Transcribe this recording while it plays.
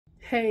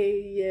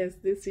Hey, yes,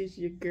 this is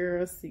your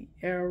girl,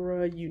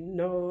 Sierra. You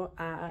know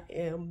I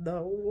am the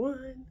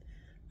one.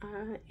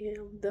 I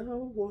am the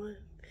one.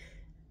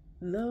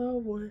 The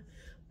one.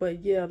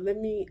 But yeah, let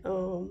me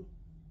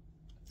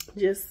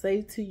just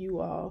say to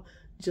you all,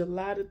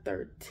 July the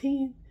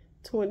 13th,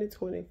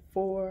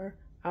 2024,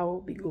 I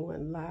will be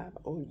going live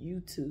on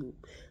YouTube.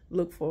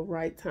 Look for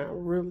Right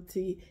Time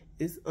Realty.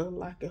 It's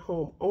unlocking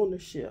home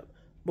ownership.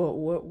 But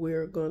what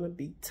we're going to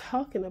be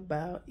talking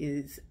about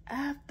is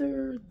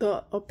after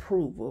the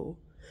approval.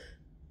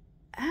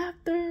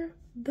 After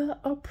the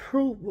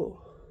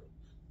approval,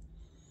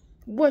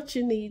 what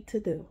you need to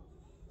do.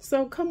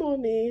 So come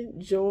on in,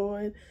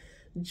 join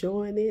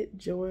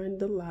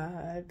the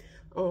live.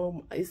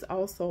 It's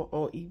also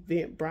on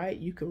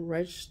Eventbrite. You can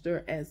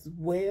register as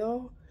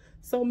well.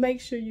 So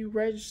make sure you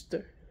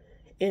register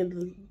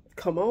and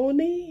come on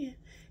in.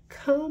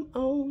 Come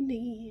on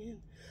in.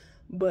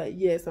 But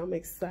yes, I'm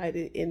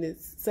excited, and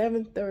it's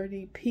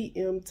 7:30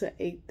 p.m. to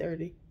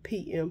 8:30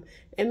 p.m.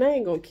 and I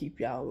ain't gonna keep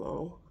y'all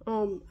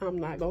long. I'm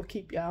not gonna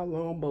keep y'all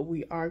long, but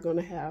we are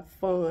gonna have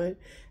fun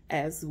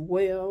as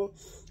well.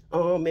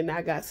 And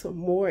I got some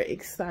more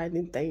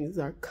exciting things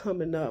are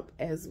coming up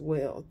as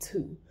well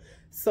too.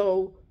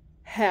 So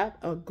have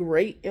a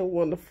great and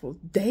wonderful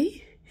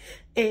day,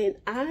 and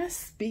I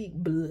speak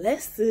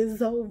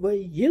blessings over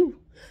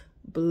you.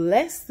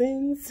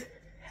 Blessings.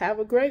 Have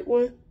a great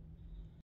one.